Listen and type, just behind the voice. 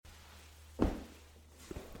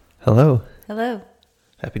Hello. Hello.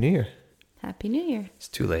 Happy New Year. Happy New Year. It's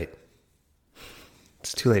too late.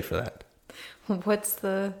 It's too late for that. What's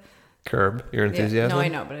the... Curb your enthusiasm? No, I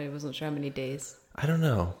know, but I wasn't sure how many days. I don't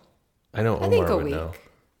know. I know I Omar think a would week. know.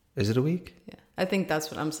 Is it a week? Yeah, I think that's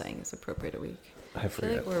what I'm saying is appropriate a week. I I feel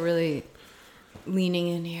forget. like we're really leaning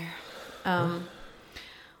in here.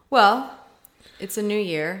 Well, it's a new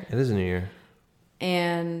year, It is a new year.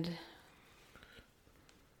 and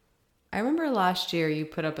I remember last year you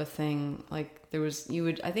put up a thing, like I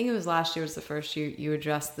think it was last year was the first year you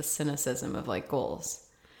addressed the cynicism of like goals.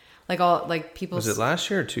 People... Was it last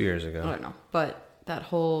year or 2 years I ago? don't know, but that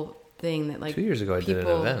whole thing that like 2 years ago I did an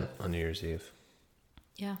people- event on New Year's Eve.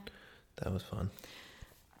 Yeah. That was fun.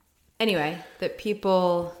 Anyway, that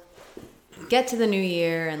people get to the new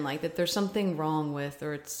year and like that there's something wrong with,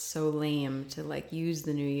 or it's so lame to like use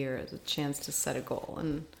the new year as a chance to set a goal.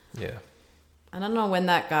 And Yeah. I don't know when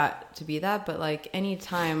that got to be that, but like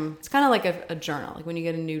anytime, it's kind of like a journal. Like when you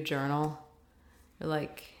get a new journal, you're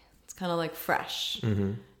like, it's kind of like fresh.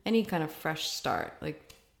 Mm-hmm. Any kind of fresh start,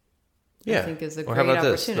 like Yeah. I think is a or great how about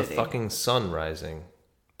opportunity. this? The fucking sun rising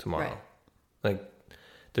tomorrow. Right. Like,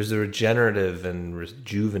 there's a regenerative and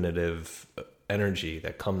rejuvenative energy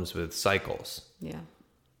that comes with cycles. Yeah.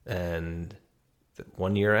 And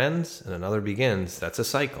 1 year ends and another begins. That's a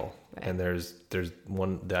cycle. Right. And there's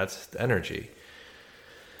one, that's the energy.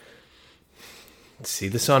 See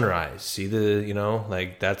the sunrise, see the,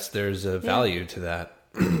 there's a value to that.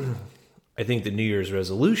 I think the New Year's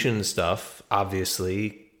resolution stuff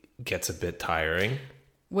obviously gets a bit tiring.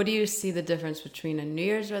 What do you see the difference between a New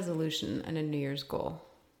Year's resolution and a New Year's goal?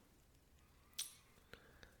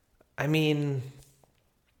 I mean,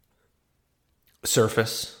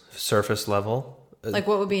 surface level. Like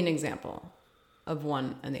what would be an example of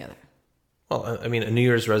one and the other? Well, I mean, a New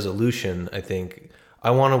Year's resolution, I think,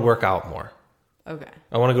 I want to work out more. Okay.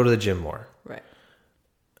 I want to go to the gym more. Right.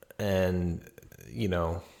 And,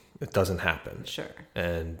 it doesn't happen. Sure.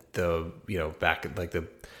 And back at like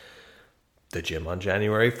the gym on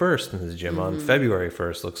January 1st and the gym on February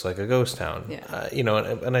 1st looks like a ghost town. Yeah.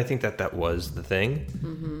 And I think that was the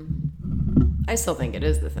thing. I still think it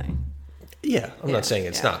is the thing. Yeah. I'm not saying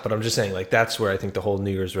it's yeah. not, but I'm just saying like, that's where I think the whole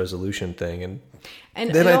New Year's resolution thing. And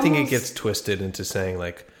And then it I think it almost- gets twisted into saying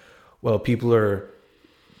like, well, people are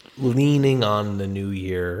leaning on the new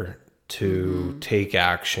year to take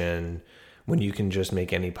action when you can just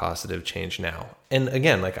make any positive change now. And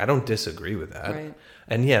again, like I don't disagree with that. Right.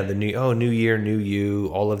 And yeah, the new year, new you,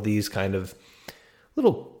 all of these kind of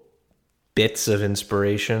little bits of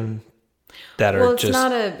inspiration that Well, are it's just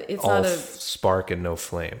not all a spark and no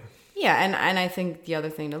flame. yeah, and I think the other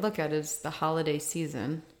thing to look at is the holiday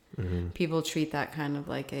season. People treat that kind of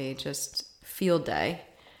like a just field day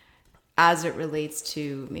as it relates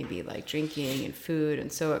to maybe like drinking and food.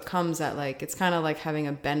 And so it comes at like, it's kind of like having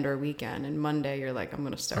a bender weekend, and Monday you're like, I'm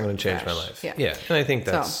going to start. I'm going to change my fresh. life. Yeah. Yeah. And I think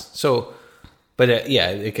that's so, but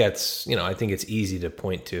it gets, I think it's easy to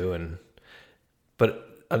point to.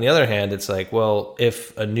 But on the other hand, it's like, well,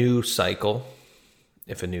 if a new cycle,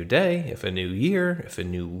 if a new day, if a new year, if a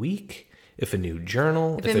new week, if a new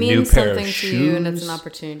journal, If if it a new means pair something of to shoes, you and it's an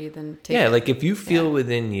opportunity, then take it. like if you feel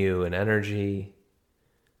within you an energy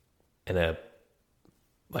and a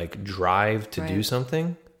like drive to do Right.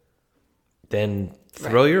 something, then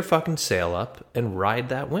throw your fucking sail up and ride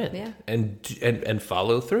that wind. Yeah. And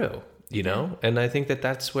follow through, And I think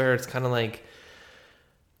that's where it's kind of like,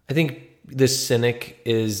 I think the cynic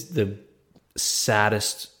is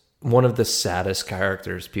one of the saddest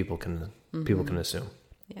characters people can assume.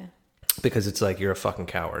 Yeah. Because it's like, you're a fucking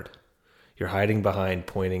coward. You're hiding behind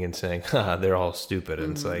pointing and saying, ha, they're all stupid.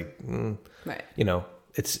 And it's like, Right.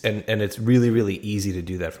 it's really, really easy to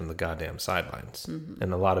do that from the goddamn sidelines.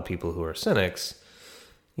 And a lot of people who are cynics,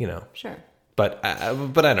 Sure. but I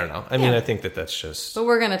don't know. I mean, I think that's just, But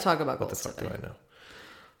we're going to talk about what the goals fuck today. do I know?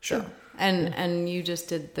 Sure. And you just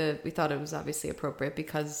did we thought it was obviously appropriate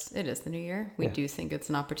because it is the new year. We do think it's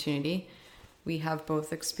an opportunity. We have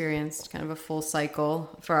both experienced kind of a full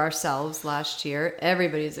cycle for ourselves last year.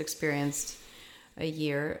 Everybody's experienced a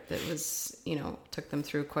year that was, took them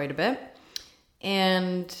through quite a bit.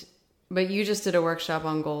 But you just did a workshop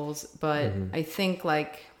on goals. But I think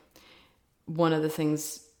like one of the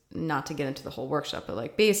things, not to get into the whole workshop, but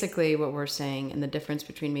like basically what we're saying and the difference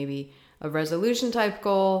between maybe a resolution type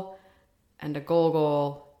goal and a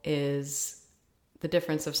goal is the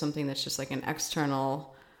difference of something that's just like an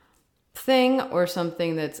external thing or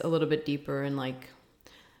something that's a little bit deeper, and like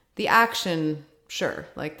the action, sure,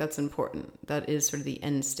 like that's important. That is sort of the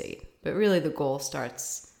end state. But really the goal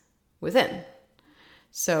starts within.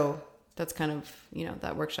 So that's kind of,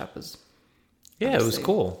 that workshop was Yeah, it was obviously.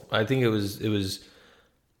 cool. I think it was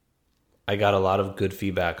I got a lot of good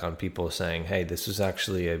feedback on people saying, "Hey, this is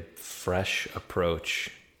actually a fresh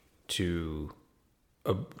approach to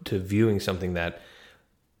viewing something that."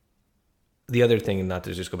 The other thing, and not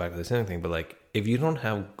to just go back to the same thing, but like if you don't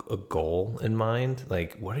have a goal in mind,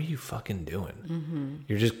 like what are you fucking doing?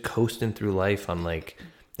 You're just coasting through life on like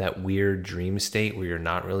that weird dream state where you're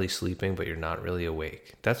not really sleeping, but you're not really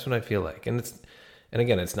awake. That's what I feel like. And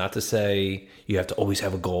again, it's not to say you have to always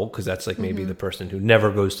have a goal, because that's like maybe the person who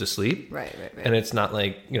never goes to sleep. Right. And it's not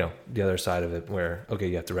like, the other side of it where, okay,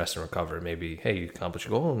 you have to rest and recover. Maybe, hey, you accomplish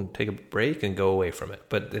your goal and take a break and go away from it.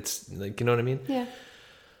 But it's like, you know what I mean? Yeah.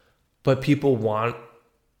 But people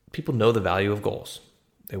know the value of goals.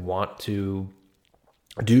 They want to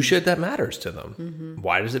do shit that matters to them.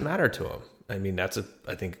 Why does it matter to them? I mean, that's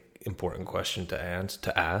I think, important question to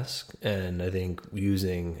ask. And I think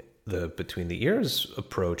using the between the ears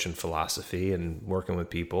approach and philosophy and working with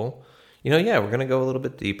people, we're going to go a little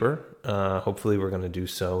bit deeper. Hopefully we're going to do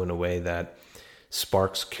so in a way that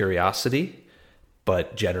sparks curiosity,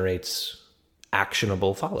 but generates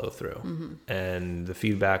actionable follow through. And the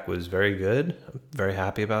feedback was very good. I'm very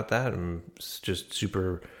happy about that. I'm just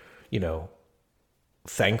super,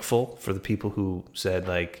 thankful for the people who said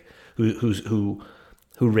like, who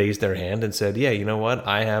raised their hand and said, yeah, you know what?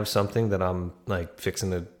 I have something that I'm like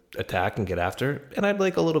fixing to attack and get after, and I'd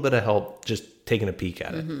like a little bit of help just taking a peek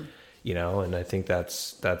at it. And I think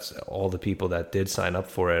that's all the people that did sign up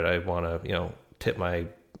for it. I want to, tip my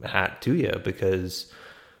hat to you, because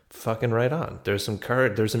fucking right on. There's some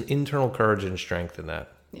courage, there's some internal courage and strength in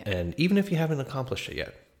that. Yeah. And even if you haven't accomplished it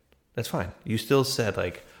yet, that's fine. You still said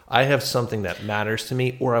like, I have something that matters to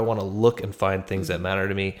me, or I want to look and find things that matter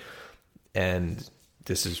to me. And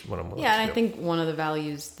this is what I'm willing to do. And I think one of the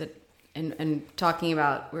values that, and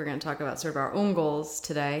we're going to talk about sort of our own goals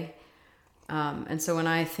today. And so when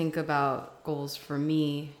I think about goals for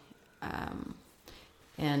me,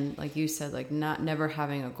 and like you said, like never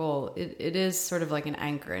having a goal, it is sort of like an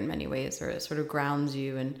anchor in many ways, or it sort of grounds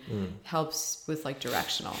you and helps with like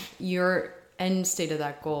directional. Your end state of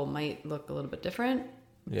that goal might look a little bit different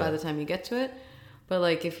by the time you get to it. But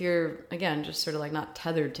like if you're, again, just sort of like not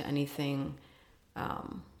tethered to anything,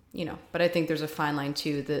 but I think there's a fine line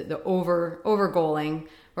too, the over goaling,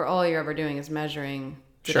 where all you're ever doing is measuring,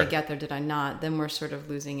 did I get there, did I not? Then we're sort of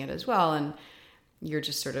losing it as well. And you're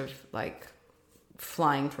just sort of like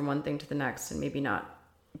flying from one thing to the next and maybe not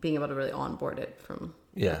being able to really onboard it from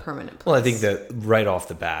a permanent place. Well, I think that right off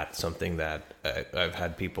the bat, something that I've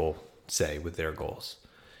had people say with their goals,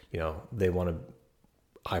 they want to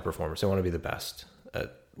high performers. They want to be the best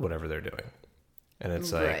at whatever they're doing. And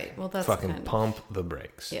it's like, that's fucking pump the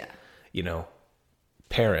brakes. Yeah.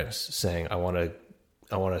 Parents saying, I want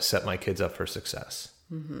to set my kids up for success.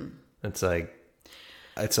 It's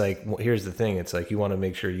like, well, here's the thing. It's like, you want to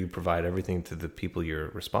make sure you provide everything to the people you're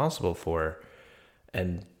responsible for,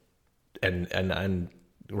 and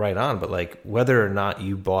right on. But like, whether or not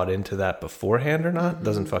you bought into that beforehand or not,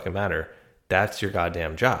 doesn't fucking matter. That's your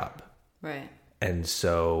goddamn job. Right. And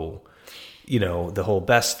so, the whole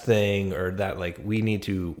best thing, or that like, we need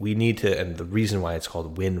to, and the reason why it's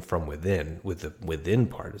called win from within, with the within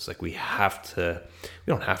part, is like, we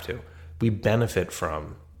don't have to, we benefit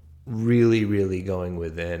from really, really going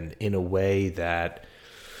within in a way that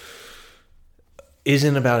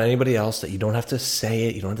isn't about anybody else, that you don't have to say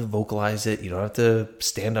it, you don't have to vocalize it, you don't have to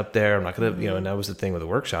stand up there. I'm not going to, and that was the thing with the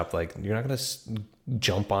workshop, like, you're not going to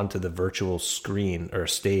jump onto the virtual screen or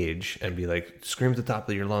stage and be like, scream at the top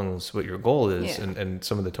of your lungs what your goal is, and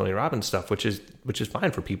some of the Tony Robbins stuff, which is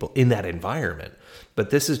fine for people in that environment.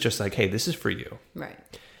 But this is just like, hey, this is for you. Right.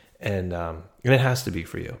 And it has to be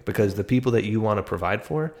for you, because the people that you want to provide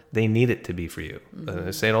for, they need it to be for you.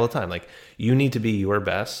 I say it all the time. Like, you need to be your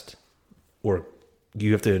best, or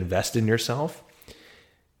you have to invest in yourself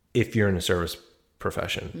if you're in a service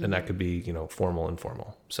profession. And that could be, formal,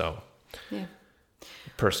 informal. So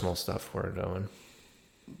personal stuff we're doing.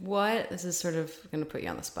 This is sort of going to put you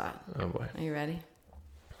on the spot. Oh boy. Are you ready?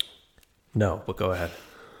 No, but go ahead.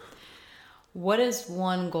 What is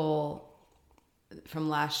one goal from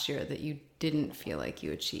last year that you didn't feel like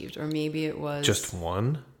you achieved? Or maybe it was just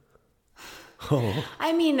one. Oh.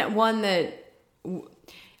 I mean, one that,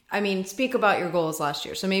 speak about your goals last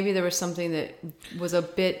year. So maybe there was something that was a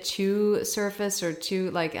bit too surface, or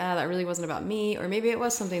too like, that really wasn't about me. Or maybe it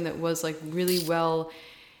was something that was like really well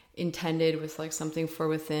intended with like something for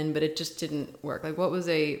within, but it just didn't work. Like, what was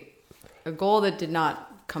a goal that did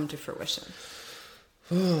not come to fruition?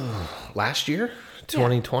 Last year?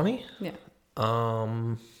 2020? Yeah.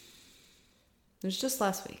 It was just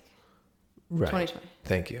last week. Right. 2020.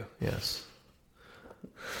 Thank you. Yes.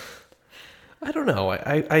 I don't know.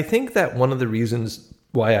 I think that one of the reasons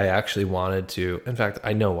why I actually wanted to, in fact,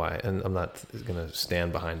 I know why, and I'm not going to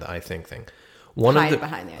stand behind the I think thing. Hide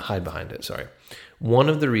behind it. Sorry. One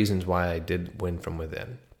of the reasons why I did Win from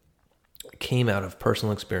Within came out of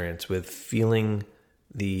personal experience with feeling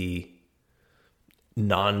the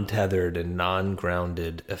non-tethered and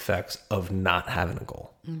non-grounded effects of not having a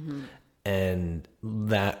goal. Mm-hmm. And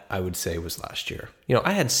that, I would say, was last year. You know,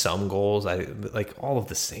 I had some goals. I like all of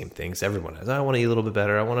the same things everyone has. I want to eat a little bit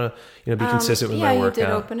better. I want to, be consistent with my workout. Yeah, you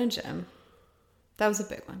did open a gym. That was a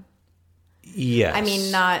big one. Yes. I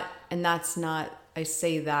mean, that's not, I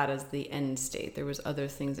say that as the end state. There was other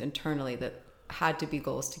things internally that had to be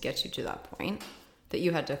goals to get you to that point that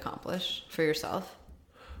you had to accomplish for yourself.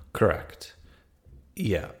 Correct.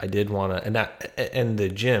 Yeah, I did want to, and the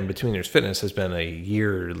gym, Between Years Fitness, has been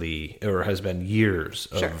years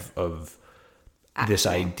of this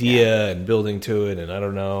idea and building to it, and I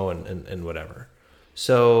don't know, and whatever.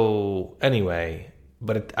 So anyway,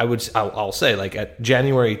 but I'll say, like, at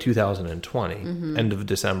January 2020, end of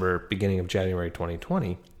December, beginning of January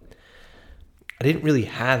 2020, I didn't really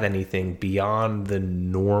have anything beyond the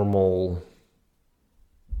normal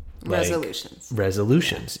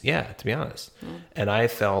resolutions. Yeah, to be honest. And I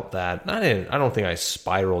felt that I don't think I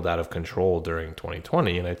spiraled out of control during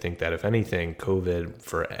 2020. And I think that if anything, COVID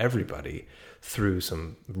for everybody threw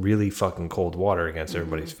some really fucking cold water against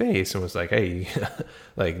everybody's face and was like, hey,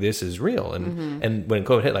 like, this is real. And when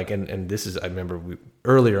COVID hit, like, and this is, I remember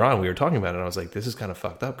earlier on we were talking about it, and I was like, this is kind of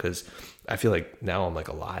fucked up, because I feel like now I'm like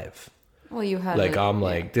alive. Well, you had like,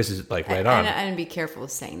 like, this is like right on. And be careful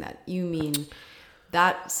with saying that. You mean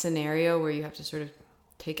that scenario where you have to sort of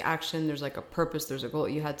take action, there's like a purpose, there's a goal,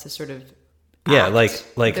 you had to sort of act.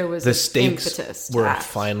 like there was the stakes were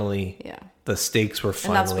finally the stakes were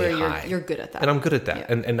finally and that's where high. You're good at that, and I'm good at that,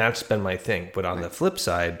 and that's been my thing. But on the flip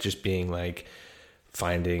side, just being like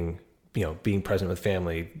finding, being present with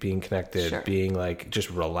family, being connected, being like just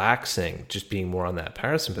relaxing, just being more on that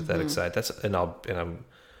parasympathetic side, that's and I'm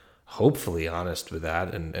hopefully honest with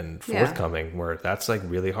that and forthcoming, where that's like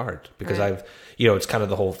really hard, because I've, it's kind of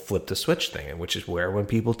the whole flip the switch thing, and which is where when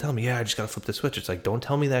people tell me, I just got to flip the switch, it's like, don't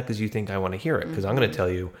tell me that because you think I want to hear it, because I'm going to tell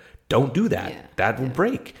you, don't do that. Yeah. That will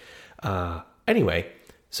break. Anyway,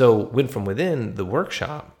 so Win from Within, the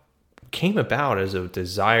workshop, came about as a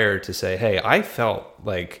desire to say, hey, I felt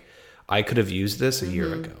like I could have used this a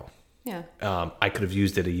year ago. Yeah. I could have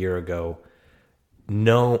used it a year ago,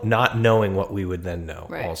 not knowing what we would then know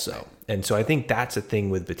also. Right. And so I think that's a thing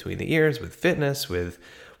with Between the Ears, with fitness, with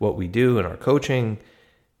what we do in our coaching.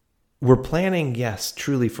 We're planning, yes,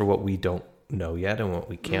 truly for what we don't know yet and what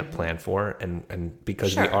we can't plan for. And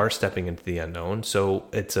because we are stepping into the unknown. So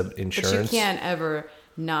it's an insurance. But you can't ever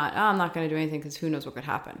not, I'm not going to do anything because who knows what could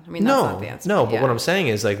happen. I mean, that's not the answer. No, but what I'm saying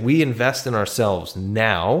is, like, we invest in ourselves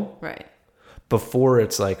now. Right. Before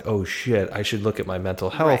it's like, oh shit, I should look at my mental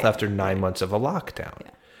health after 9 months of a lockdown.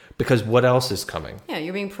 Yeah. Because what else is coming? Yeah,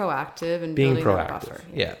 you're being proactive and building a buffer.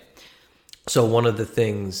 Yeah. So one of the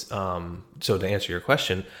things, so to answer your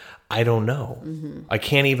question, I don't know. I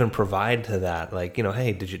can't even provide to that. Like,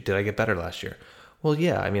 hey, did I get better last year? Well,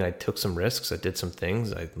 yeah. I mean, I took some risks. I did some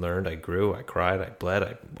things. I learned. I grew. I cried. I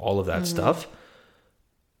bled. All of that stuff.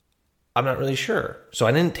 I'm not really sure. So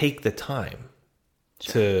I didn't take the time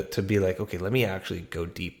to be like, okay, let me actually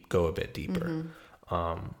go a bit deeper.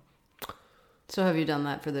 So have you done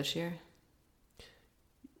that for this year?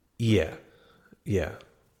 Yeah,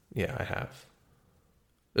 I have.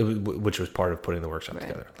 Which was part of putting the workshop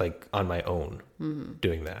together, like on my own,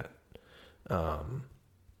 doing that.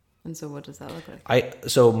 And so what does that look like?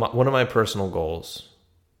 One of my personal goals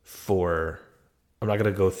I'm not going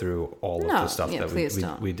to go through all of the stuff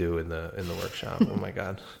that we do in the workshop. Oh my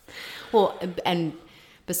God. Well, and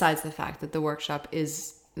besides the fact that the workshop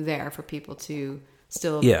is there for people to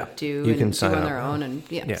still do and do on their own, and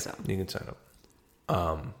so you can sign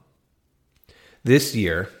up. This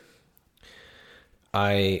year,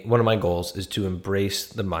 one of my goals is to embrace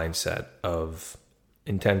the mindset of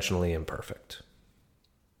intentionally imperfect.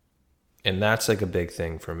 And that's like a big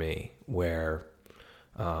thing for me, where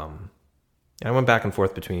I went back and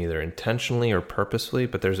forth between either intentionally or purposefully,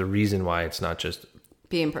 but there's a reason why it's not just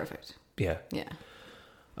being perfect. Yeah. Yeah.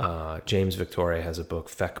 James Victoria has a book,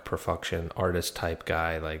 Feck Perfection, artist type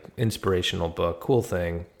guy, like inspirational book, cool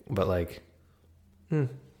thing, but like,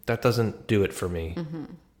 that doesn't do it for me.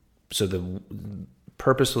 So the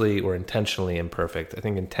purposely or intentionally imperfect, I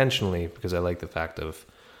think intentionally, because I like the fact of,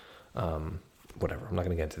 whatever, I'm not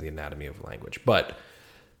going to get into the anatomy of language, but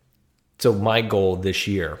so my goal this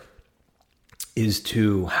year is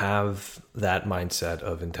to have that mindset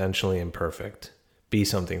of intentionally imperfect, be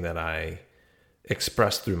something that I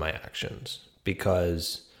express through my actions,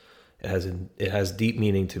 because it has deep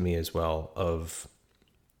meaning to me as well of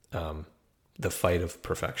the fight of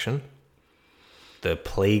perfection, the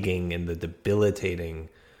plaguing and the debilitating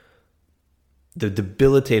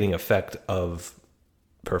effect of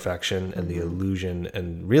perfection and the illusion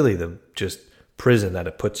and really the just prison that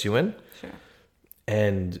it puts you in. Sure.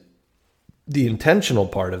 And the intentional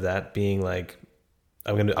part of that being like,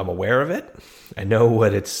 I'm aware of it. I know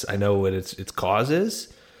what its cause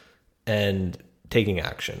is, and taking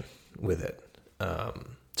action with it.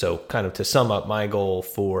 So kind of to sum up, my goal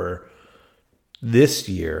for this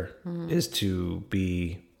year is to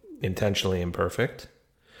be intentionally imperfect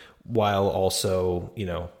while also,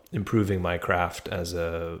 improving my craft as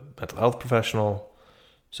a mental health professional.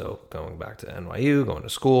 So going back to NYU, going to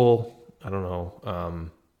school, I don't know,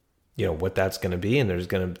 what that's going to be. And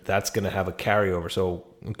that's going to have a carryover. So,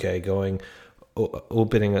 okay,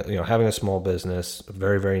 opening, having a small business, a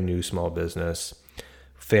very, very new small business,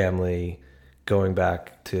 family, going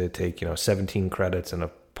back to take, 17 credits and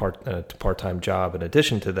a part-time job in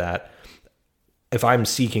addition to that. If I'm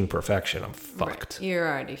seeking perfection, I'm fucked. Right. You're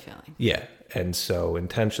already failing. Yeah. And so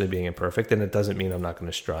intentionally being imperfect, and it doesn't mean I'm not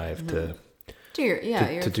going to strive to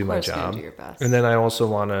do my job. Do your best. And then I also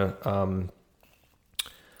want to,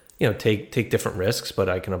 take different risks, but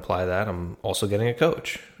I can apply that. I'm also getting a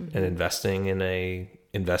coach and investing in a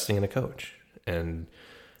coach and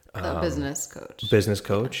a business coach. Business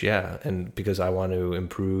coach, yeah. And because I want to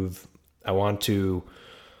improve, I want to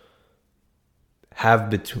have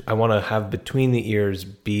between the ears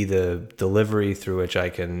be the delivery through which I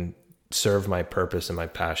can serve my purpose and my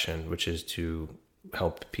passion, which is to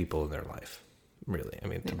help people in their life. Really, I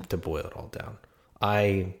mean, to boil it all down.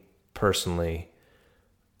 I personally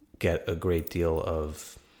get a great deal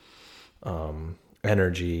of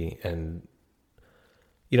energy and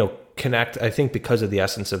connect. I think because of the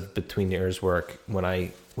essence of between the ears work,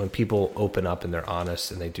 when people open up and they're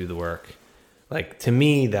honest and they do the work, like, to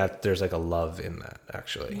me, that there's like a love in that,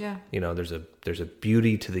 actually. Yeah. There's a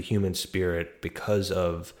beauty to the human spirit because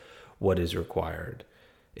of what is required.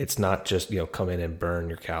 It's not just, come in and burn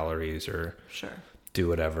your calories or do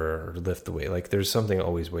whatever or lift the weight. Like, there's something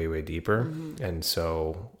always way, way deeper. And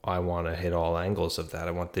so I want to hit all angles of that.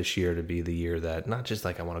 I want this year to be the year that, not just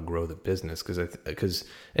like I want to grow the business, because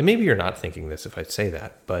and maybe you're not thinking this if I say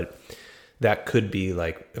that, but that could be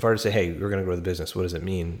like, if I were to say, hey, we're going to grow the business, what does it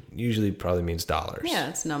mean? Usually probably means dollars. Yeah,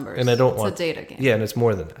 it's numbers. And I don't want... It's a data game. Yeah, and it's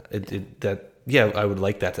more than that. I would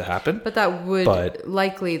like that to happen. But that would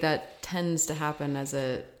likely, that tends to happen as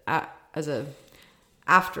a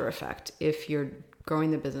after effect if you're growing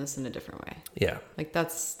the business in a different way. Yeah. Like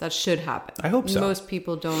that should happen. I hope so. Most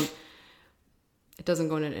people don't, it doesn't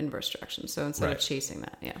go in an inverse direction. So instead of chasing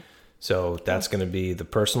that, yeah. So that's going to be the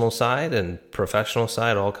personal side and professional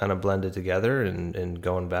side all kind of blended together and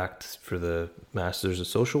going back for the Masters of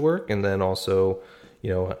Social Work. And then also,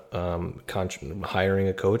 hiring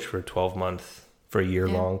a coach for a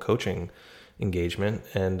year-long coaching engagement.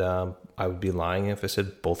 And I would be lying if I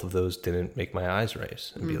said both of those didn't make my eyes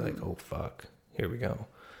race and be like, oh, fuck, here we go.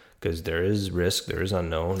 Because there is risk, there is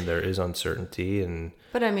unknown, there is uncertainty.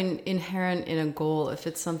 But I mean, inherent in a goal, if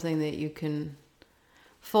it's something that you can...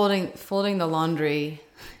 Folding the laundry.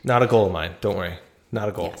 Not a goal of mine. Don't worry. Not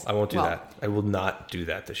a goal. Yes. I won't do that. I will not do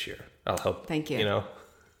that this year. I'll help. Thank you.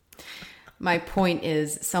 My point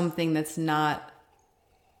is something that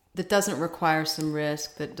doesn't require some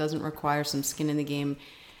risk, that doesn't require some skin in the game.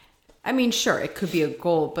 I mean, sure, it could be a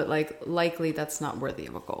goal, but likely that's not worthy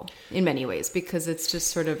of a goal in many ways because it's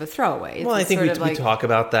just sort of a throwaway. Well, I think we talk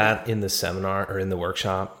about that in the seminar or in the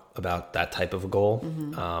workshop about that type of a goal.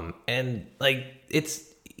 And it's,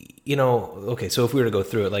 okay, so if we were to go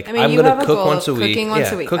through it, I'm going to cook once a week. Cooking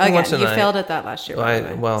once a week. Cooking once a you night. failed at that last year, by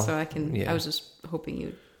the way. So I can. Yeah. I was just hoping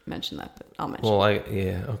you'd mention that, but I'll mention. Well,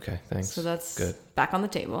 okay, thanks. So that's good. Back on the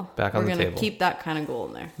table. We're going to keep that kind of goal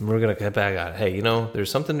in there. We're going to get back at it. Hey,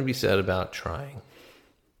 there's something to be said about trying.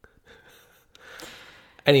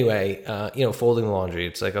 Anyway, folding the laundry,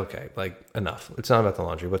 it's like, okay, enough. It's not about the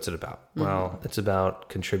laundry. What's it about? Well, it's about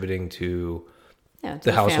contributing to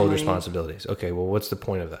the household family. Responsibilities. Okay, well, what's the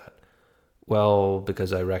point of that? Well,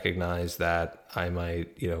 because I recognize that I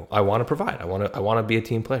might, I want to provide. I want to be a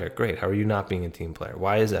team player. Great. How are you not being a team player?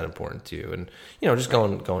 Why is that important to you? And, just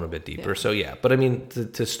going a bit deeper. Yeah. So, yeah. But I mean,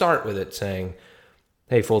 to start with it saying,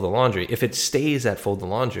 hey, fold the laundry. If it stays at fold the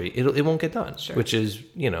laundry, it won't get done. Sure. Which is,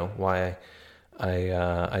 why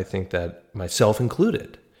I think that myself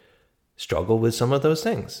included struggle with some of those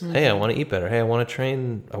things. Hey, I want to eat better. Hey, I want to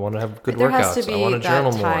train. I want to have good workouts. I want to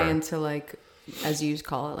journal more. There has to be that tie into as you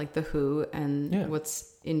call it, like the who and Yeah.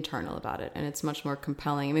 what's internal about it. And it's much more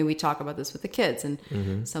compelling. I mean, we talk about this with the kids and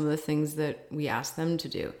some of the things that we ask them to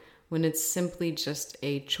do when it's simply just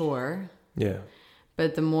a chore. Yeah.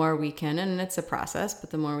 But the more we can, and it's a process,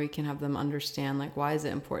 but the more we can have them understand, like, why is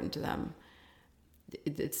it important to them?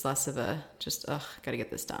 It's less of a just, gotta get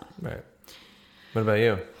this done. Right. What about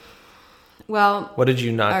you? Well, What did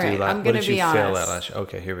you not all do right, last? I'm What gonna did you be fail honest. at last year?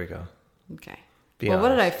 Okay, here we go. okay. Be Well, what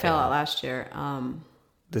did I honest. fail at last year?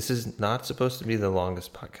 This is not supposed to be the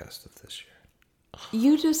longest podcast of this year.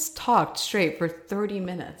 You just talked straight for 30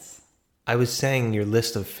 minutes. I was saying your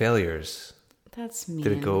list of failures. That's mean.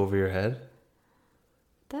 Did it go over your head?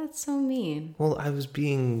 That's so mean. Well, I was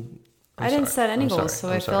being. I didn't set any I'm goals, sorry. so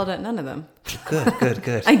I I'm sorry. failed at none of them.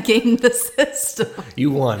 Good. I gamed the system.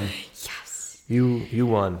 You won. Yes. You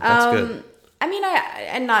won. That's good. I mean,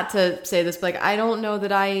 and not to say this, but like, I don't know that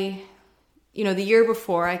the year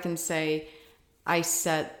before I can say I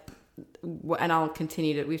set, and I'll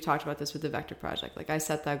continue to, we've talked about this with the Vector Project. Like I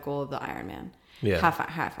set that goal of the Ironman. Yeah. Half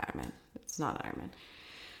Ironman. It's not Ironman.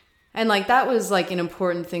 And like, that was like an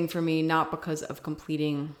important thing for me, not because of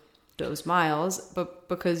completing those miles, but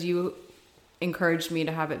because you encouraged me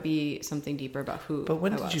to have it be something deeper about who. But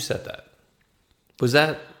when I did was. you set that? Was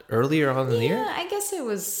that earlier on in the year? Yeah, I guess it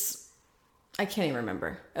was. I can't even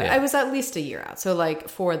remember. Yeah. I was at least a year out. So like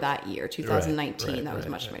for that year, 2019, that was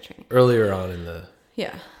much of my training. Earlier on in the.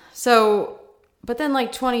 Yeah. So, but then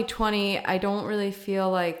like 2020, I don't really feel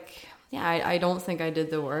like. Yeah, I don't think I did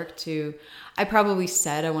the work to. I probably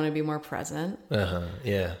said I want to be more present.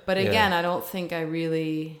 Yeah. But yeah. again, I don't think I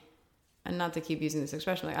really. And not to keep using this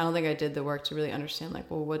expression, like I don't think I did the work to really understand,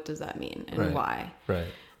 like, well, what does that mean and Right. why? Right.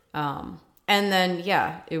 And then,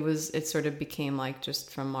 it sort of became like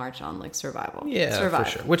just from March on, like survival. Yeah, Survive.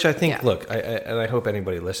 for sure. Which I think, Yeah. look, and I hope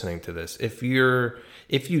anybody listening to this, if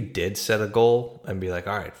you did set a goal and be like,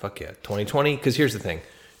 all right, fuck yeah, 2020, because here's the thing,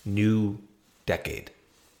 new decade.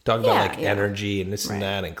 Talk about Yeah, like yeah. energy and this Right. and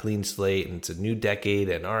that and clean slate and it's a new decade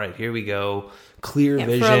and all right, here we go, clear Yeah,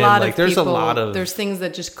 vision. for a lot Like of there's people, a lot of there's things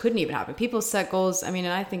that just couldn't even happen. People set goals. I mean,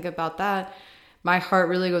 and I think about that. My heart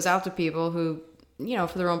really goes out to people who,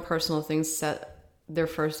 for their own personal things, set their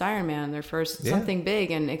first Ironman, their first Yeah. something big,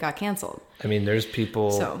 and it got canceled. I mean, there's people.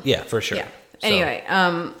 So, yeah, for sure. Yeah. So- Anyway,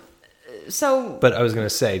 so But I was gonna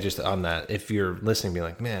say, just on that, if you're listening, be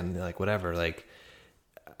like, man, like whatever, like,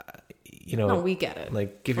 no, we get it.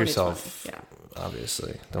 like give 2020, yourself, yeah.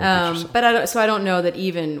 obviously, don't beat yourself. But I don't know that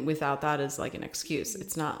even without that is like an excuse.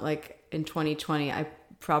 It's not like in 2020,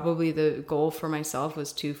 probably the goal for myself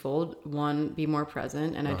was twofold. One, be more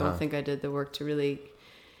present. And I don't think I did the work to really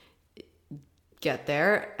get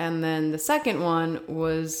there. And then the second one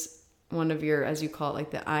was one of your, as you call it,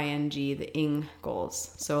 like the ING, the ing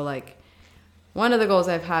goals. So like one of the goals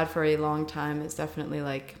I've had for a long time is definitely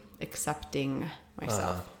like accepting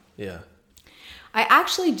myself. Yeah. I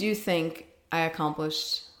actually do think I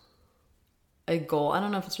accomplished a goal. I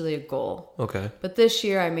don't know if it's really a goal. Okay. But this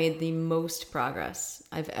year I made the most progress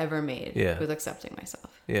I've ever made Yeah. with accepting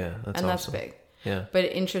myself. Yeah, that's And that's awesome. big. Yeah. But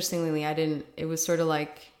interestingly, it was sort of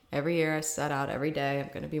like every year I set out every day, I'm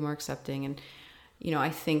going to be more accepting. And, I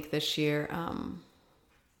think this year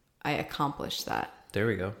I accomplished that. There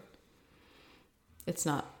we go. It's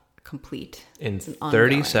not complete. In It's an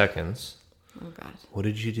 30 ongoing. seconds, Oh, God. what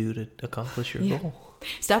did you do to accomplish your Yeah. goal?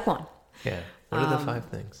 Step one. Yeah. What are the 5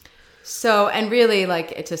 things? So, and really,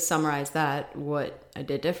 like, to summarize that, what I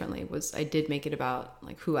did differently was I did make it about,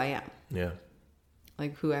 like, who I am, Yeah.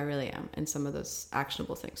 like, who I really am, and some of those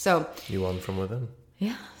actionable things. So, You won from within.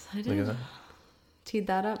 yeah, I Look did. at that. Teed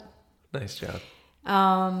that up. Nice job.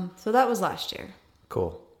 So that was last year.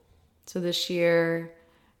 Cool. So this year,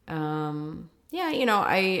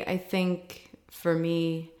 I think for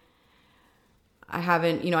me, I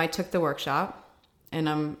haven't, I took the workshop.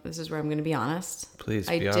 And this is where I'm going to be honest. Please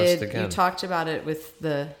I be honest did. again. You talked about it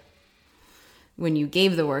when you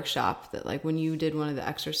gave the workshop, that like when you did one of the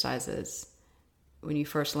exercises, when you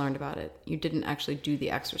first learned about it, you didn't actually do the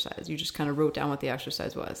exercise. You just kind of wrote down what the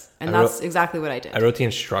exercise was. And that's exactly what I did. I wrote the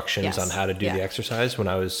instructions Yes. on how to do Yeah. the exercise when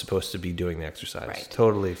I was supposed to be doing the exercise. Right.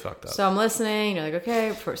 Totally fucked up. So I'm listening. You're like,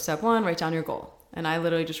 okay, for step 1, write down your goal. And I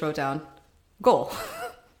literally just wrote down goal.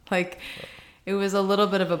 Like it was a little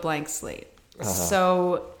bit of a blank slate.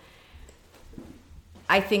 So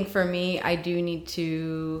I think for me, I do need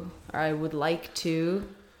to, or I would like to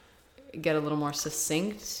get a little more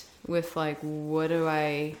succinct with like, what do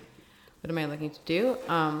I what am I looking to do?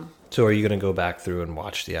 So are you going to go back through and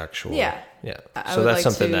watch the actual? Yeah. Yeah. I So would that's like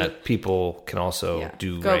something to- that people can also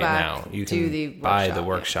do Go right back, now. You do can the buy the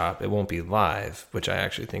workshop, workshop. It won't be live, which I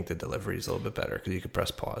actually think the delivery is a little bit better because you could press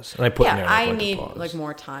pause. And I put in there I when to need pause. like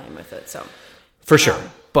more time with it. So For sure.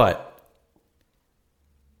 But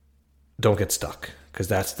don't get stuck because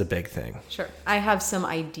that's the big thing. sure, I have some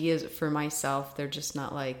ideas for myself. They're just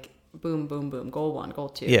not like boom, boom, boom. Goal 1, goal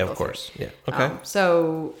 2. Yeah, goal of course. 3. Yeah. Okay.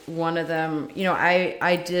 So one of them,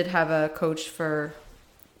 I did have a coach for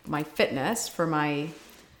my fitness, for my,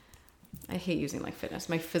 I hate using like fitness,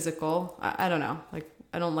 my physical. I don't know. Like,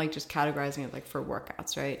 I don't like just categorizing it like for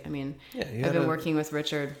workouts, right? I mean, Yeah, I've been working with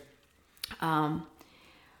Richard.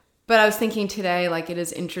 But I was thinking today, like, it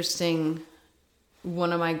is interesting.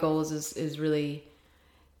 One of my goals is really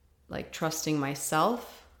like trusting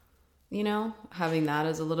myself, having that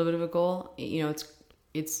as a little bit of a goal. It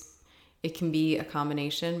can be a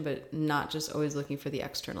combination, but not just always looking for the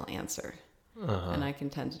external answer. And I can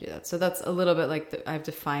tend to do that. So that's a little bit like I've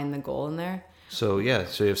defined the goal in there. So yeah,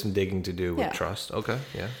 so you have some digging to do with Yeah. trust. Okay.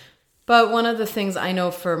 Yeah. But one of the things I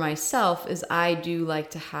know for myself is I do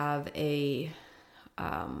like to have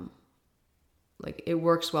like it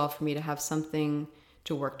works well for me to have something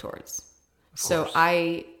to work towards. So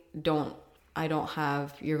I don't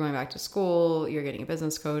have, you're going back to school, you're getting a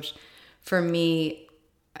business coach. For me,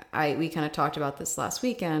 we kind of talked about this last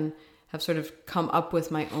weekend, have sort of come up with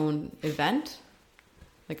my own event,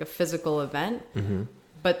 like a physical event,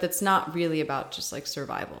 but that's not really about just like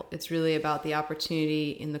survival. It's really about the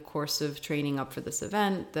opportunity in the course of training up for this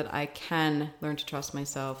event that I can learn to trust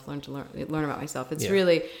myself, learn about myself. It's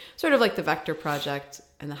really sort of like the Vector Project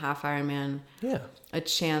and the Half Ironman. Yeah. A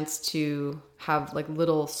chance to have like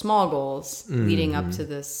little small goals leading up to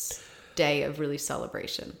this day of really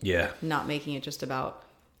celebration. Yeah. Not making it just about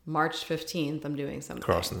March 15th, I'm doing something.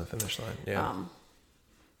 Crossing the finish line. Yeah.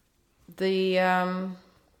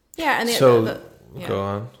 Go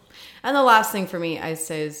on. And the last thing for me, I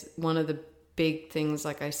say, is one of the big things,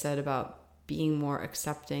 like I said, about being more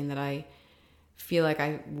accepting that I feel like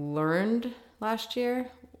I learned last year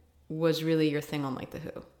was really your thing on like the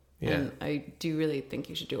Who. Yeah. And I do really think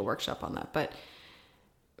you should do a workshop on that. But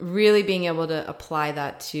really being able to apply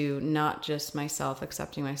that to not just myself,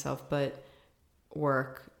 accepting myself, but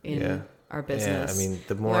work in our business. Yeah, I mean,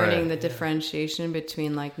 the more learning the differentiation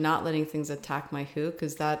between like not letting things attack my Who,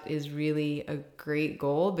 because that is really a great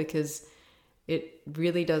goal, because it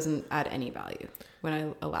really doesn't add any value when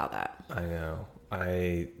I allow that. I know.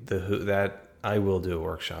 I will do a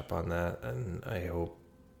workshop on that, and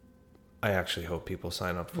I actually hope people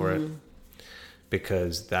sign up for it,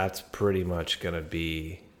 because that's pretty much going to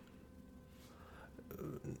be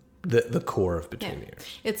the core of Between the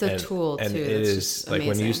Ears. It's a tool too. And it is like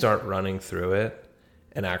when you start running through it,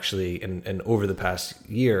 and actually, and over the past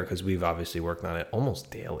year, because we've obviously worked on it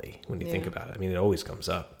almost daily when you think about it. I mean, it always comes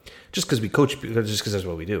up just because we coach, just because that's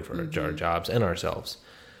what we do for our jobs and ourselves.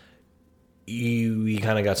 We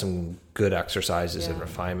kind of got some good exercises and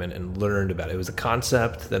refinement and learned about it. It was a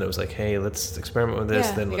concept. Then it was like, hey, let's experiment with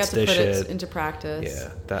this. Then let's dish it into practice.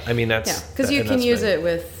 Yeah, that's because you can use it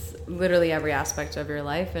with literally every aspect of your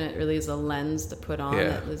life, and it really is a lens to put on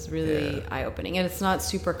that is really eye-opening, and it's not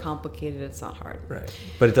super complicated. It's not hard, right?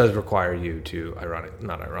 But it does require you to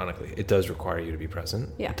not ironically, it does require you to be present.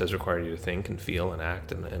 It does require you to think and feel and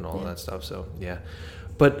act and all of that stuff. So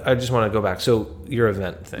but I just want to go back. So your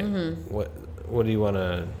event thing, what do you want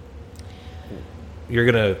to? You're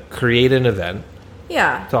gonna create an event.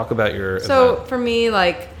 Yeah. Talk about your event. For me,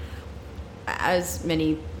 like, as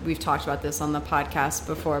many, we've talked about this on the podcast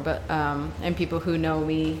before, but and people who know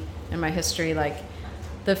me and my history, like,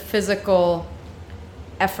 the physical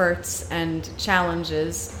efforts and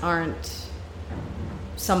challenges aren't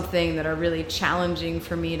something that are really challenging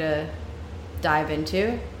for me to dive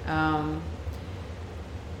into.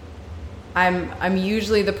 I'm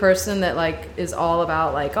usually the person that like is all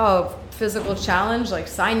about like, oh, physical challenge, like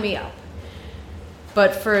sign me up.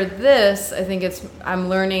 But for this, I think I'm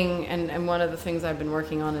learning, and one of the things I've been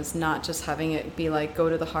working on is not just having it be like, go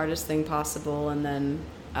to the hardest thing possible and then,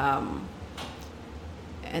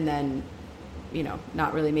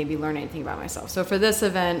 not really maybe learn anything about myself. So for this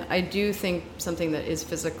event, I do think something that is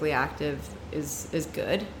physically active is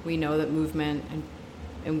good. We know that movement and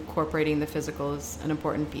incorporating the physical is an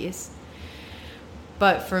important piece.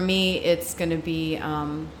 But for me, it's going to be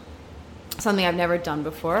something I've never done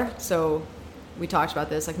before. So we talked about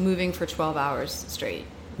this, like moving for 12 hours straight.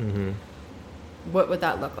 Mm-hmm. What would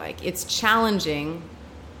that look like? It's challenging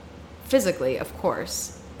physically, of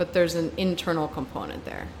course, but there's an internal component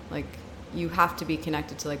there. Like, you have to be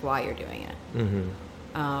connected to like why you're doing it. Mm-hmm.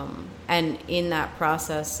 And in that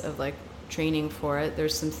process of like training for it,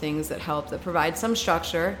 there's some things that help that provide some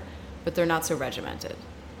structure, but they're not so regimented.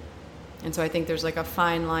 And so I think there's like a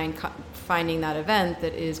fine line finding that event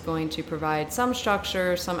that is going to provide some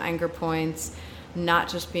structure, some anchor points, not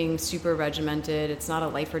just being super regimented. It's not a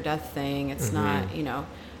life or death thing. It's not, you know,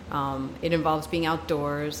 it involves being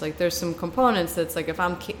outdoors. Like there's some components that's like if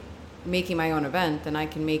I'm making my own event, then I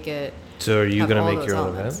can make it. So are you going to make your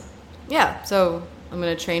own event? Yeah. So I'm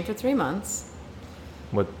going to train for 3 months.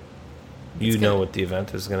 What? You know what the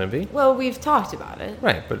event is going to be? Well, we've talked about it.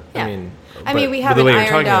 Right, but yeah. I mean, we haven't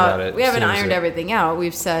ironed out. We haven't ironed like... everything out.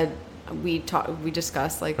 We've said we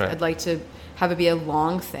discussed like I'd like to have it be a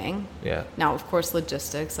long thing. Yeah. Now, of course,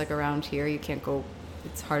 logistics like around here, you can't go.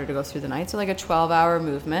 It's harder to go through the night. So like a 12-hour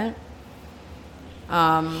movement,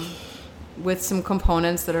 with some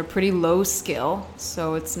components that are pretty low skill.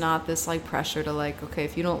 So it's not this like pressure to like, okay,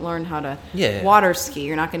 if you don't learn how to water ski,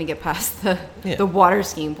 you're not going to get past the water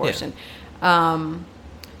skiing portion. Yeah.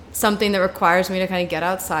 Something that requires me to kind of get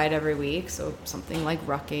outside every week. So something like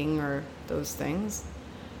rucking or those things.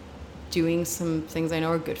 Doing some things I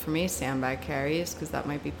know are good for me, sandbag carries, because that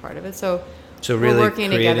might be part of it. So really we're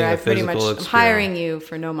working together. I pretty much I'm hiring you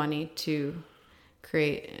for no money to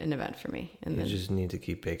create an event for me. And you just need to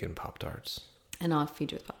keep baking Pop-Tarts. And I'll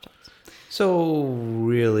feed you with Pop-Tarts. So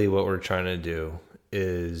really what we're trying to do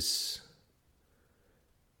is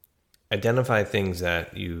identify things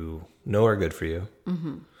that you know are good for you,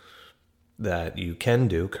 that you can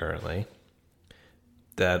do currently,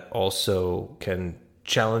 that also can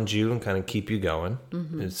challenge you and kind of keep you going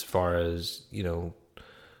as far as, you know,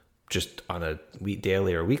 just on a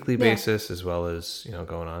daily or weekly basis, as well as, you know,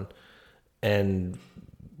 going on. And,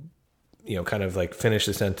 you know, kind of like finish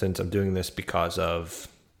the sentence, I'm doing this because of,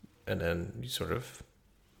 and then you sort of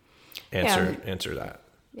answer that.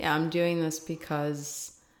 Yeah, I'm doing this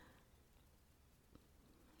because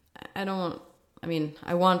I want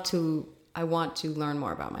to learn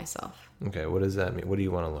more about myself. Okay, what does that mean? What do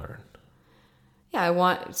you want to learn? Yeah, I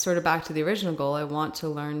want, sort of back to the original goal, I want to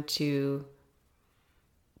learn to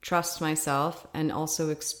trust myself and also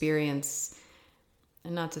experience,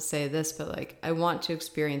 and not to say this, but like, I want to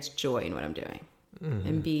experience joy in what I'm doing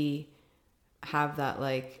and have that,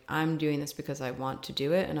 like, I'm doing this because I want to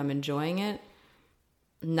do it and I'm enjoying it,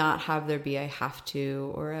 not have there be a have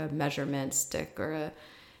to or a measurement stick or a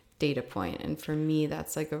data point. And for me,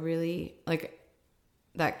 that's like a really, like,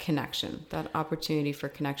 that connection, that opportunity for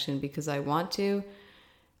connection, because I want to.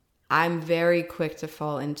 I'm very quick to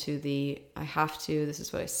fall into the I have to, this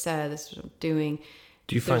is what I said, this is what I'm doing.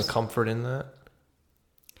 Do you find comfort in that?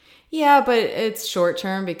 Yeah, but it's short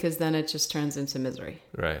term because then it just turns into misery.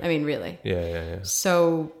 Right. I mean, really. Yeah.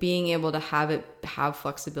 So being able to have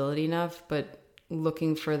flexibility enough, but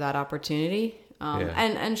looking for that opportunity.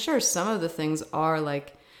 And sure, some of the things are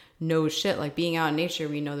like no shit, like being out in nature,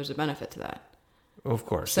 we know there's a benefit to that. Of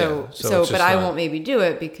course. So but I won't maybe do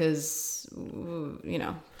it because, you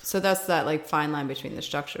know, so that's that like fine line between the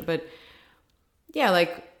structure. But yeah,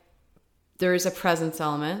 like there is a presence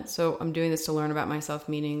element. So I'm doing this to learn about myself,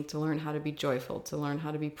 meaning to learn how to be joyful, to learn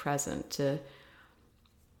how to be present, to,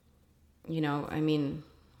 you know, I mean,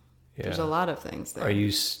 there's a lot of things there. Are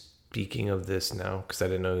you speaking of this now? Because I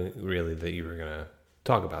didn't know really that you were going to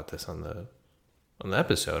talk about this on the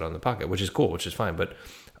episode, on the podcast, which is cool, which is fine. But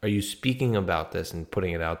are you speaking about this and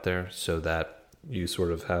putting it out there so that you sort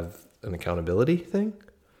of have an accountability thing?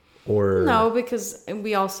 Or no, because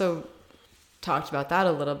we also talked about that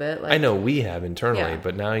a little bit. Like, I know we have internally,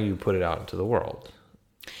 but now you put it out into the world.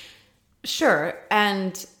 Sure.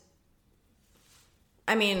 And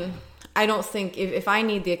I mean, I don't think if I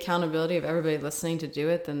need the accountability of everybody listening to do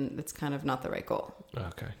it, then it's kind of not the right goal.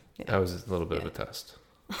 Okay. Yeah. That was a little bit of a test.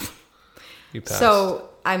 You passed. So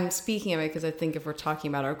I'm speaking of it because I think if we're talking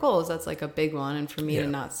about our goals, that's like a big one. And for me to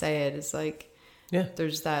not say it is like,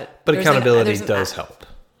 there's that. But accountability does help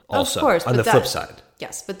also, of course, on the flip side.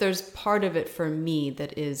 Yes, but there's part of it for me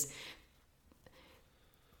that is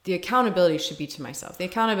the accountability should be to myself. The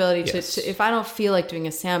accountability to if I don't feel like doing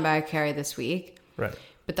a sandbag carry this week, right?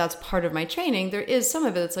 But that's part of my training. There is some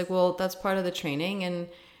of it that's like, well, that's part of the training, and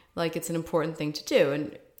like it's an important thing to do,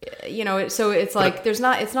 and you know, so it's like it's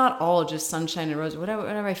not all just sunshine and roses.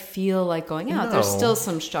 Whatever I feel like going out, there's still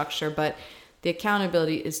some structure, but the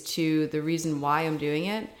accountability is to the reason why I'm doing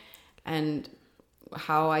it and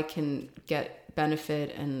how I can get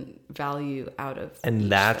benefit and value out of and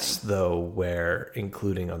that's thing. Though where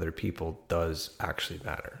including other people does actually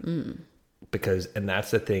matter, because and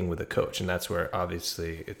that's the thing with a coach, and that's where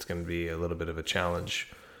obviously it's going to be a little bit of a challenge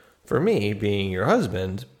for me being your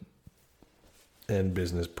husband, and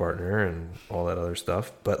business partner and all that other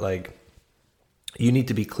stuff. But like, you need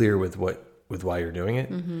to be clear with why you're doing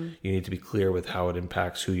it. Mm-hmm. You need to be clear with how it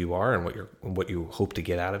impacts who you are and what you hope to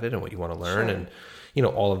get out of it and what you want to learn. Sure. And, you know,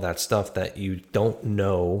 all of that stuff that you don't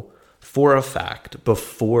know for a fact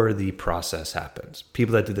before the process happens.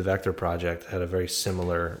 People that did the Vector project had a very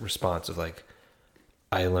similar response of like,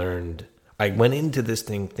 I went into this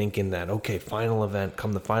thing thinking that, okay,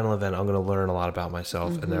 come the final event, I'm going to learn a lot about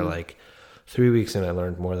myself. Mm-hmm. And they're like, 3 weeks in, I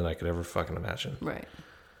learned more than I could ever fucking imagine. Right.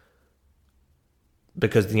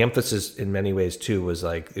 Because the emphasis in many ways too was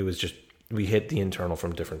like, it was just, we hit the internal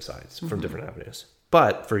from different sides, from Mm-hmm. different avenues.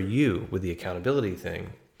 But for you with the accountability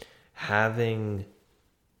thing, having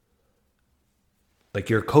like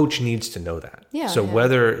your coach needs to know that. Yeah. So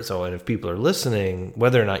yeah. and if people are listening,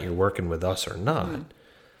 whether or not you're working with us or not, Mm-hmm.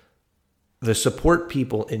 the support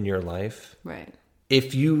people in your life, Right.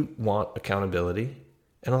 if you want accountability,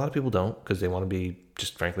 and a lot of people don't because they want to be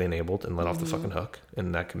just frankly enabled and let off the fucking hook,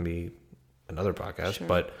 and that can be another podcast. Sure.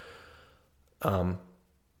 But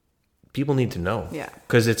people need to know, Yeah.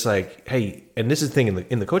 because it's like, hey, and this is the thing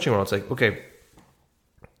in the coaching world. It's like, okay,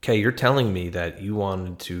 you're telling me that you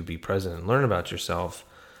wanted to be present and learn about yourself,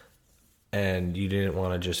 and you didn't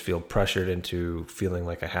want to just feel pressured into feeling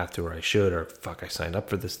like I have to or I should or fuck, I signed up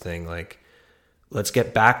for this thing. Like, let's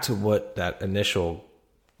get back to what that initial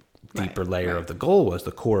deeper layer of the goal was,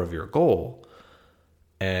 the core of your goal.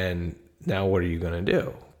 And now what are you going to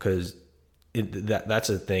do? Because that's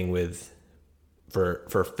a thing with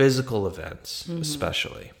for physical events,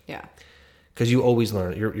 especially. Yeah. Because you always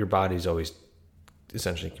learn, your body's always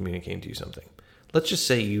essentially communicating to you something. Let's just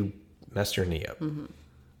say you messed your knee up. Mm-hmm.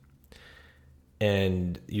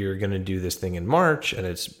 And you're going to do this thing in March, and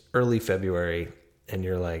it's early February, and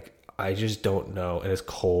you're like, I just don't know. And it's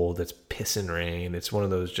cold, it's pissing rain. It's one of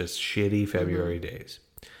those just shitty February days.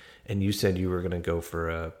 And you said you were going to go for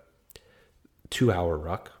a 2-hour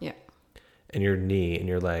ruck. Yeah. And your knee and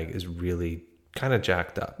your leg is really kind of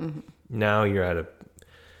jacked up. Now you're at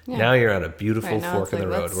a beautiful Right, now fork it's in the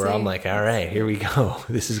like, road let's where I'm see. like, all right, here we go.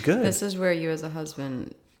 This is good. This is where you as a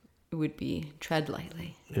husband would be tread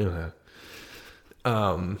lightly. Yeah.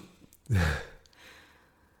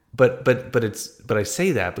 But I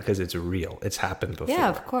say that because it's real. It's happened before. Yeah,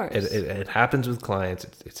 of course. It happens with clients.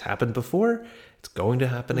 It's happened before. It's going to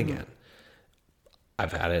happen again.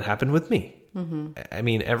 I've had it happen with me. I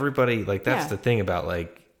mean, everybody, like, that's the thing about,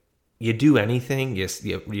 like, you do anything,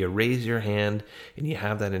 you raise your hand and you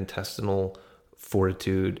have that intestinal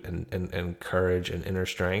fortitude and courage and inner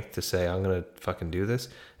strength to say, I'm going to fucking do this.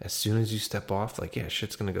 As soon as you step off, like, yeah,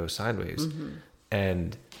 shit's going to go sideways.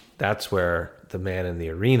 And that's where the man in the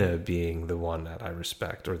arena being the one that I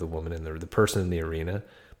respect, or the woman in the person in the arena,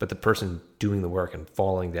 but the person doing the work and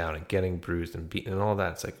falling down and getting bruised and beaten and all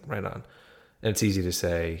that, it's like right on. And it's easy to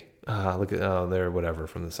say, look at, they're whatever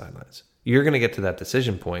from the sidelines. You're going to get to that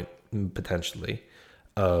decision point potentially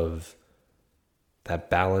of that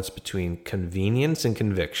balance between convenience and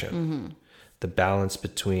conviction, the balance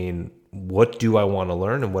between what do I want to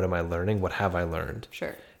learn and what am I learning? What have I learned?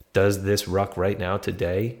 Sure. Does this ruck right now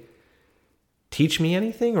today teach me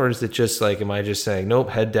anything? Or is it just like, am I just saying, nope,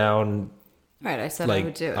 head down? Right. I said Like I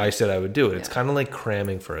would do it. I said I would do it. It's Yeah. kind of like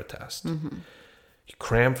cramming for a test. You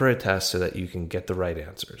cram for a test so that you can get the right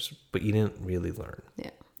answers, but you didn't really learn.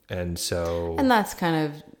 Yeah. And so, And that's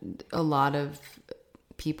kind of a lot of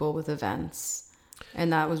people with events.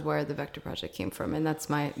 And that was where the Vector Project came from. And that's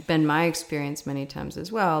been my experience many times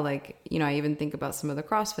as well. Like, you know, I even think about some of the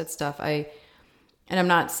CrossFit stuff. And I'm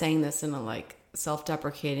not saying this in a like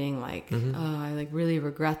self-deprecating, like, oh, I like really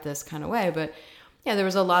regret this kind of way. But yeah, there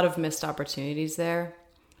was a lot of missed opportunities there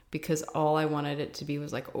because all I wanted it to be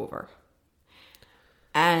was like over.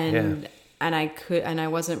 And I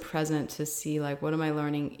wasn't present to see like, what am I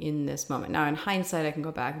learning in this moment? Now in hindsight, I can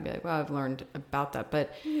go back and be like, well, I've learned about that.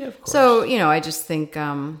 But yeah, of course. so, you know, I just think,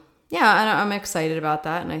 and I'm excited about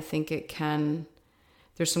that. And I think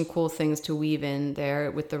there's some cool things to weave in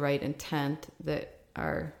there with the right intent that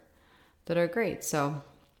are great. So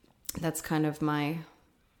that's kind of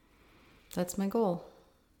that's my goal.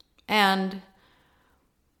 And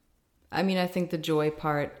I mean, I think the joy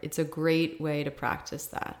part, it's a great way to practice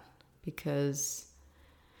that because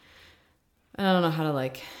I don't know how to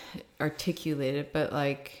like articulate it, but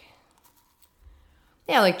like,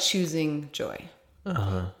 yeah, like choosing joy.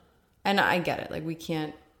 And I get it. Like we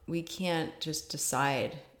can't just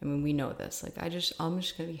decide. I mean, we know this. Like I'm just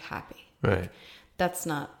going to be happy. right. That's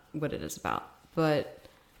not what it is about. But,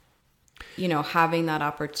 you know, having that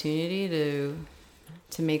opportunity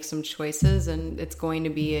to make some choices, and it's going to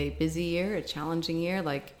be a busy year, a challenging year,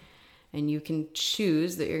 like, and you can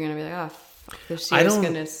choose that you're going to be like, oh, This I year's don't-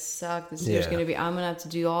 gonna suck. This year's Yeah. gonna be. I'm gonna have to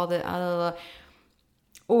do all the.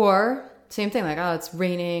 Or same thing, like, oh, it's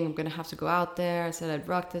raining. I'm gonna have to go out there. I said I'd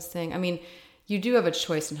rock this thing. I mean, you do have a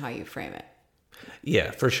choice in how you frame it.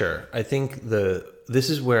 Yeah, for sure. I think this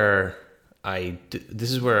is where I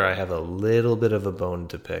have a little bit of a bone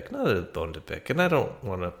to pick. Not a bone to pick, and I don't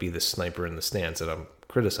want to be the sniper in the stands that I'm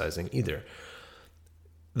criticizing either.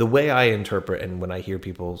 The way I interpret, and when I hear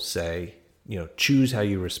people say, choose how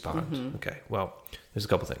you respond. Okay, well, there's a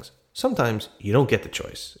couple things. Sometimes you don't get the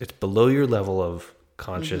choice. It's below your level of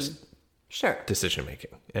conscious Sure. decision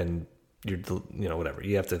making, and you're, whatever.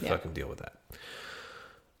 You have to fucking deal with that.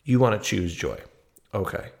 You want to choose joy.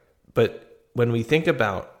 Okay. But when we think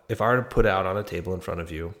about, if I were to put out on a table in front of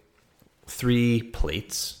you 3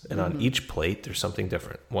 plates, and on each plate there's something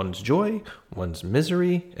different. One's joy, one's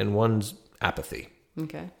misery, and one's apathy.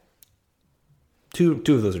 Okay. Two of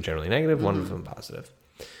those are generally negative, one of them positive.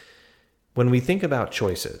 When we think about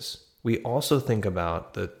choices, we also think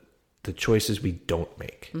about the choices we don't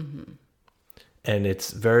make. And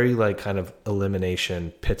it's very like kind of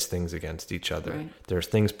elimination pits things against each other. Right. There's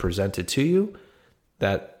things presented to you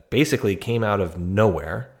that basically came out of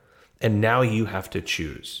nowhere, and now you have to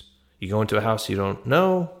choose. You go into a house you don't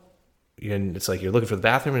know, and it's like you're looking for the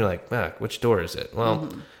bathroom, and you're like, which door is it? Well,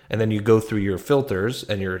 and then you go through your filters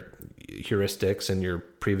and your heuristics and your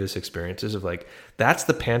previous experiences of like, that's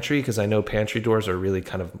the pantry, because I know pantry doors are really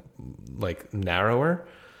kind of like narrower.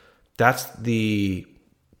 That's the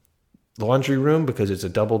laundry room because it's a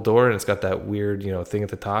double door and it's got that weird, thing at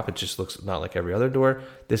the top. It just looks not like every other door.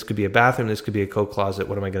 This could be a bathroom. This could be a coat closet.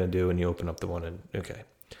 What am I going to do? And you open up the one and okay.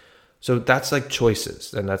 So that's like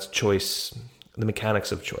choices, and that's choice, the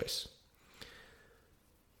mechanics of choice.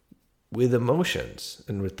 With emotions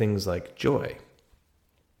and with things like joy,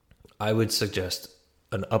 I would suggest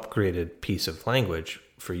an upgraded piece of language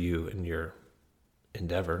for you in your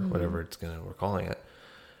endeavor, whatever we're calling it,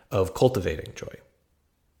 of cultivating joy.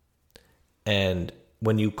 And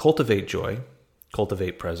when you cultivate joy,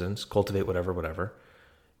 cultivate presence, cultivate whatever,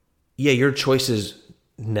 yeah, your choices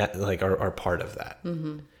are part of that.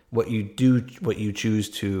 What you do, what you choose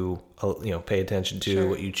to, pay attention to, Sure.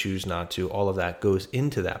 what you choose not to, all of that goes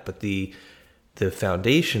into that. But the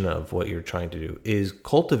foundation of what you're trying to do is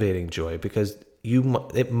cultivating joy, because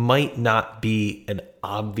it might not be an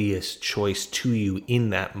obvious choice to you in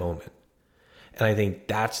that moment. And I think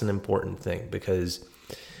that's an important thing, because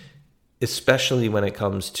especially when it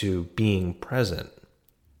comes to being present,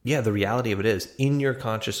 yeah, the reality of it is, in your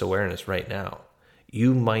conscious awareness right now,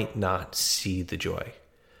 you might not see the joy.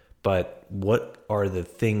 But what are the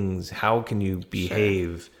things, how can you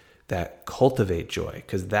behave that cultivate joy?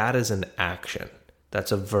 Because that is an action.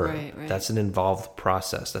 That's a verb. Right. That's an involved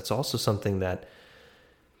process. That's also something that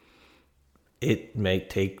it may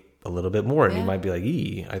take a little bit more. And you might be like,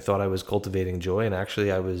 I thought I was cultivating joy, and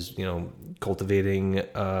actually I was, cultivating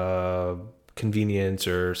convenience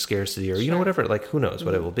or scarcity or, whatever. Like, who knows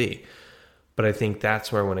what it will be. But I think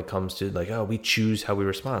that's where, when it comes to like, we choose how we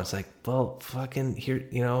respond, it's like, well, fucking here,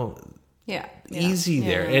 easy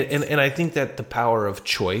there. And I think that the power of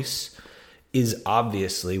choice is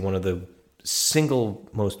obviously one of the single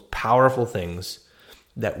most powerful things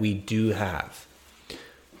that we do have.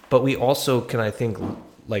 But we also can, I think,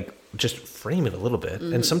 like, just frame it a little bit.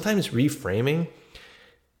 And sometimes reframing,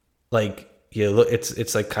 like, look,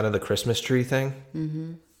 it's like kind of the Christmas tree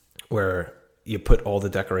thing, where you put all the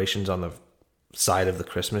decorations on the side of the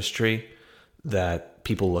Christmas tree that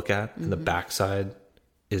people look at, and the backside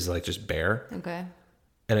is like just bare. Okay.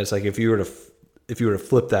 And it's like, if you were to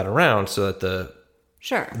flip that around so that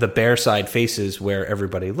the bare side faces where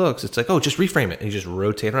everybody looks, it's like, just reframe it, and you just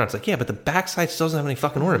rotate around. It's like, yeah, but the backside still doesn't have any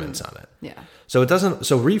fucking ornaments on it. Yeah. So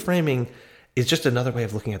reframing is just another way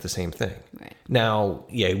of looking at the same thing. Right. Now,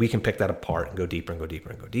 yeah, we can pick that apart and go deeper and go deeper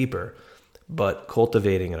and go deeper, but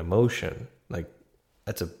cultivating an emotion, like,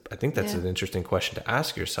 I think that's an interesting question to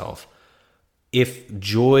ask yourself. If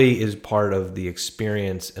joy is part of the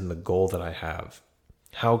experience and the goal that I have,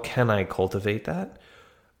 how can I cultivate that?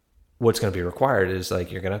 What's going to be required is,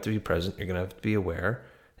 like, you're going to have to be present, you're going to have to be aware,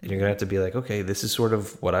 and you're going to have to be like, okay, this is sort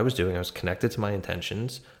of what I was doing. I was connected to my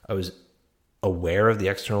intentions. I was aware of the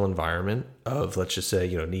external environment of, let's just say,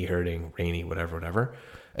 knee hurting, rainy, whatever,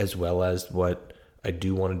 as well as what I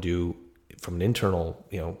do want to do from an internal,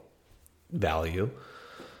 value,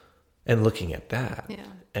 and looking at that. Yeah.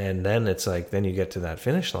 And then it's like, then you get to that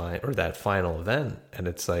finish line or that final event, and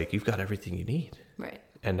it's like, you've got everything you need. Right.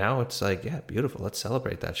 And now it's like, yeah, beautiful. Let's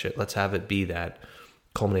celebrate that shit. Let's have it be that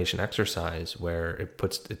culmination exercise where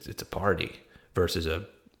it's a party versus a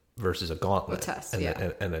gauntlet. A test, and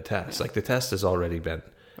yeah. and a test. Yeah. Like, the test has already been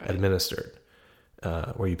administered.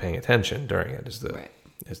 were you paying attention during it? Is Right.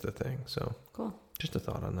 the thing. So Cool. just a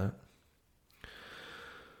thought on that.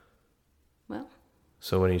 Well,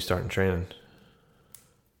 So when are you starting training?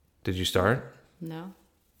 Did you start? no.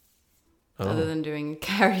 Oh. Other than doing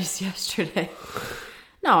carries yesterday.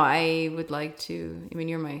 No, I would like to. I mean,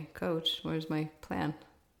 you're my coach. Where's my plan?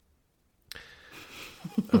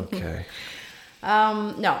 Okay.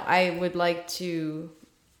 No, I would like to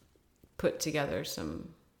put together some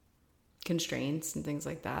constraints and things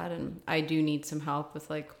like that. And I do need some help with,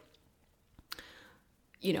 like,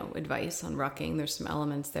 advice on rucking. There's some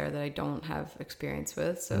elements there that I don't have experience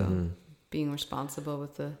with. So being responsible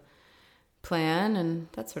with the plan and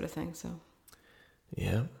that sort of thing. So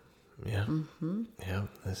Yeah. Yeah. Yeah.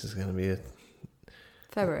 This is going to be it.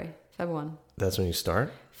 February 1. That's when you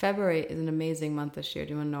start? February is an amazing month this year.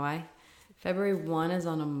 Do you want to know why? February 1 is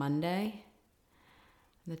on a Monday.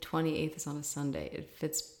 And the 28th is on a Sunday. It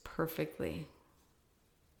fits perfectly.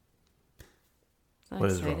 Isn't that What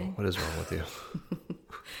is exciting? wrong? What is wrong with you?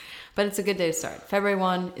 But it's a good day to start. February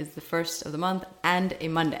 1 is the first of the month and a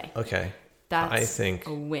Monday. Okay. That's I think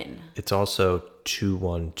a win. it's also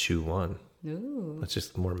 2121. Ooh. It's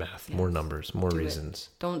just more math, more numbers, more reasons.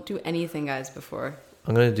 Don't do anything, guys, before.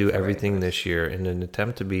 I'm going to do everything this year in an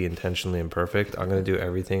attempt to be intentionally imperfect. I'm going to do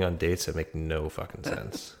everything on dates that make no fucking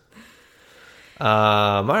sense.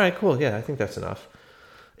 All right, cool. Yeah, I think that's enough.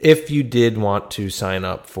 If you did want to sign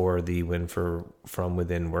up for the Win From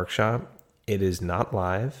Within workshop, it is not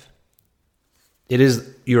live.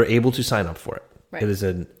 You're able to sign up for it. Right. It is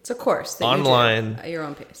It's a course that online you do at your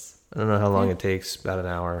own pace. I don't know how long it takes, about an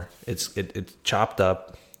hour. It's chopped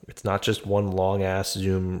up. It's not just one long ass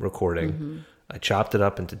Zoom recording. I chopped it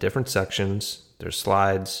up into different sections. There's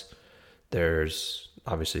slides. There's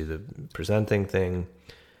obviously the presenting thing.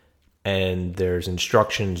 And there's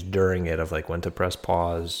instructions during it of like when to press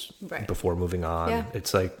pause before moving on. Yeah.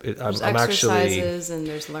 It's like, There's I'm actually, exercises and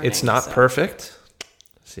there's learning. it's not perfect.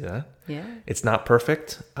 See that? Yeah. It's not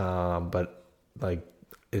perfect, but like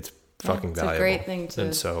it's fucking it's valuable. a great thing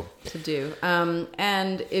to do.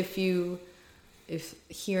 And if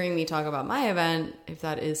hearing me talk about my event, if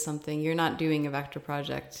that is something, you're not doing a vector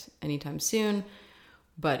project anytime soon,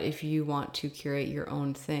 but if you want to curate your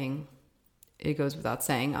own thing, it goes without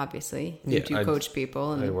saying, obviously. You do coach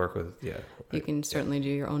people and I work with, you can certainly do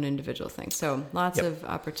your own individual thing. So lots of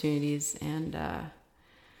opportunities, and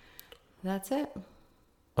that's it.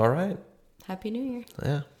 All right. Happy New Year.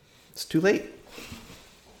 Yeah. It's too late.